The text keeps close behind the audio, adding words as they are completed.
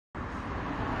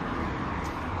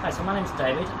Hi, so my name's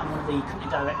David. I'm one of the company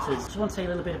directors. Just want to tell you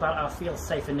a little bit about our Feel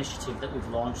Safe initiative that we've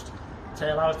launched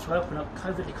to allow us to open up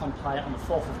COVIDly compliant on the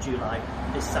 4th of July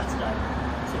this Saturday.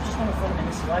 So if you just want to follow me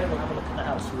this way, we'll have a look at the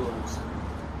house rules.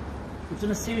 We've done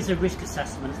a series of risk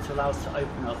assessments to allow us to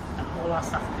open up, and all our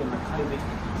staff have done the COVID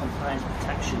compliance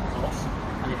protection course,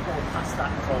 and they've all passed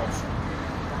that course.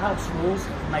 The house rules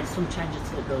have made some changes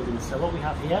to the building, so what we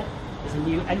have here is a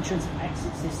new entrance and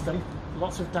exit system,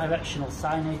 lots of directional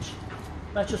signage.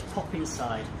 Let's just pop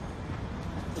inside.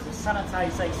 There's a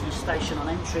sanitisation station on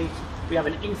entry. We have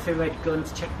an infrared gun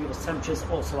to check people's temperatures,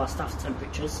 also our staff's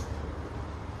temperatures.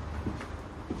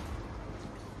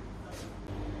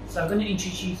 So I'm going to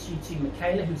introduce you to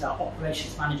Michaela, who's our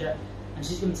operations manager, and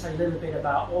she's going to tell you a little bit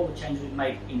about all the changes we've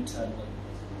made internally.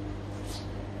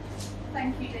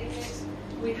 Thank you, David.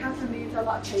 We have removed a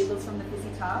lot of tables from the Fizzy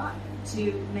Tarte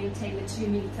to maintain the 2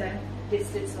 metre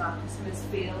distance so our customers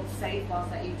feel safe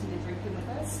whilst they're eating and drinking with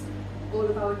us. All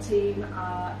of our team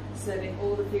are serving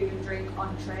all the food and drink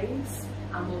on trays,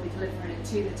 and we'll be delivering it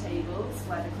to the tables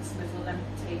where the customers will then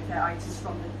take their items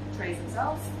from the trays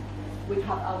themselves. We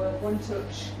have our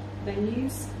one-touch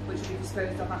menus which will be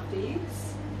disposed of after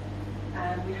use.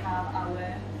 We have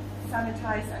our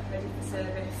sanitised and ready for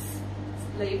service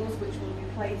labels which will be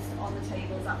placed on the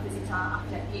tables at Fizzy Tarte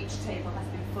after each table has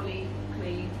been fully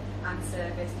cleaned and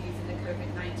serviced using the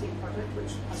COVID-19 product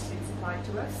which has been supplied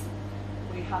to us.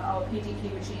 We have our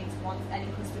PDQ machines. Once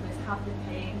any customers have been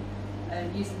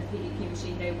paying using the PDQ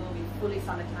machine, they will be fully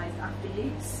sanitised after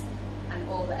use, and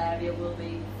all the area will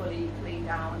be fully cleaned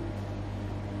down.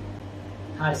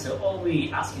 Hi, so all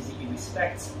we ask is that you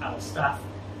respect our staff,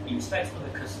 you respect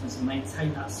other customers and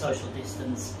maintain that social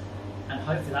distance, and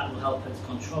hopefully that will help us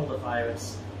control the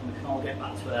virus and we can all get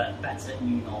back to a better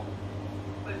new normal.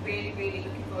 We're really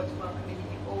looking forward to welcoming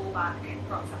you all back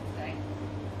from Saturday.